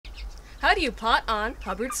How do you pot on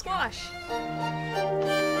Hubbard Squash?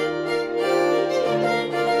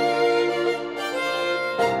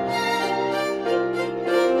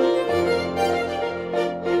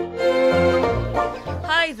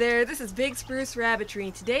 Hi there, this is Big Spruce Rabbitry,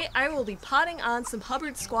 and today I will be potting on some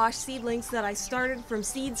Hubbard Squash seedlings that I started from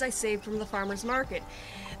seeds I saved from the farmer's market.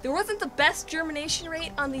 There wasn't the best germination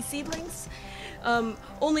rate on these seedlings.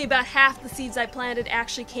 Only about half the seeds I planted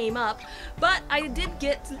actually came up, but I did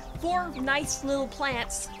get 4 nice little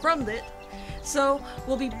plants from it, so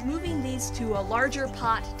we'll be moving these to a larger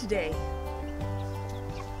pot today.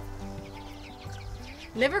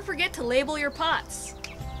 Never forget to label your pots.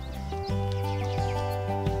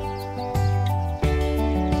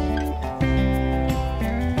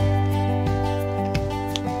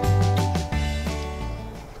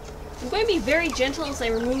 I'm going to be very gentle as I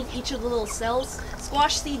remove each of the little cells.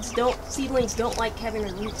 Squash seedlings don't like having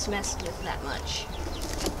their roots messed with that much.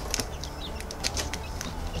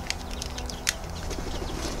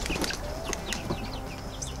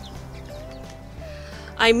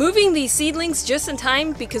 I'm moving these seedlings just in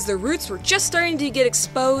time because their roots were just starting to get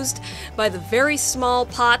exposed by the very small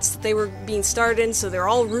pots that they were being started in, so they're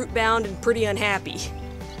all root bound and pretty unhappy.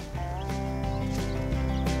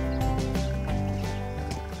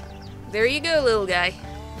 There you go, little guy.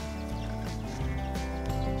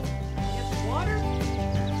 Water.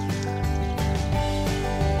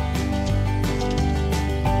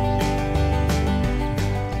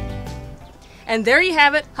 And there you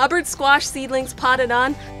have it, Hubbard Squash seedlings potted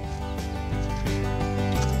on.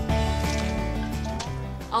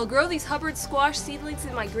 I'll grow these Hubbard Squash seedlings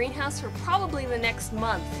in my greenhouse for probably the next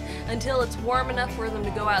month until it's warm enough for them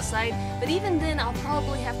to go outside, but even then I'll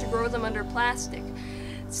probably have to grow them under plastic.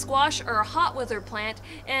 Squash are a hot weather plant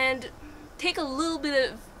and take a little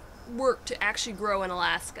bit of work to actually grow in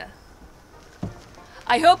Alaska.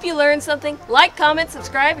 I hope you learned something. Like, comment,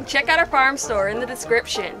 subscribe, and check out our farm store in the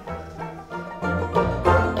description.